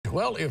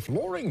Well, if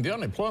lowering the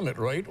unemployment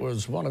rate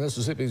was one of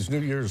Mississippi's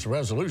New Year's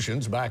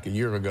resolutions back a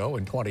year ago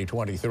in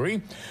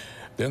 2023,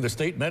 then the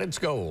state met its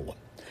goal.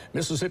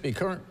 Mississippi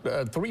current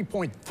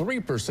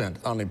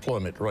 3.3%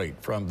 unemployment rate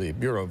from the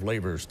Bureau of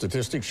Labor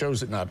Statistics shows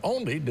that not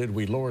only did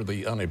we lower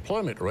the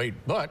unemployment rate,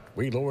 but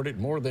we lowered it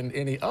more than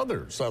any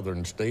other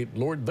southern state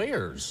lowered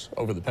theirs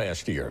over the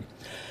past year.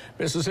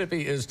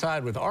 Mississippi is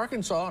tied with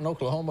Arkansas and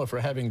Oklahoma for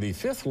having the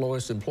 5th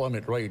lowest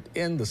employment rate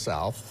in the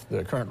South.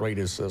 The current rate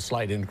is a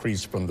slight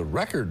increase from the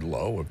record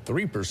low of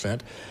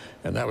 3%,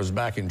 and that was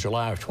back in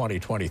July of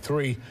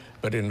 2023.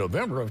 But in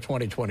November of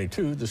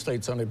 2022, the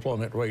state's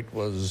unemployment rate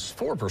was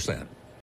 4%.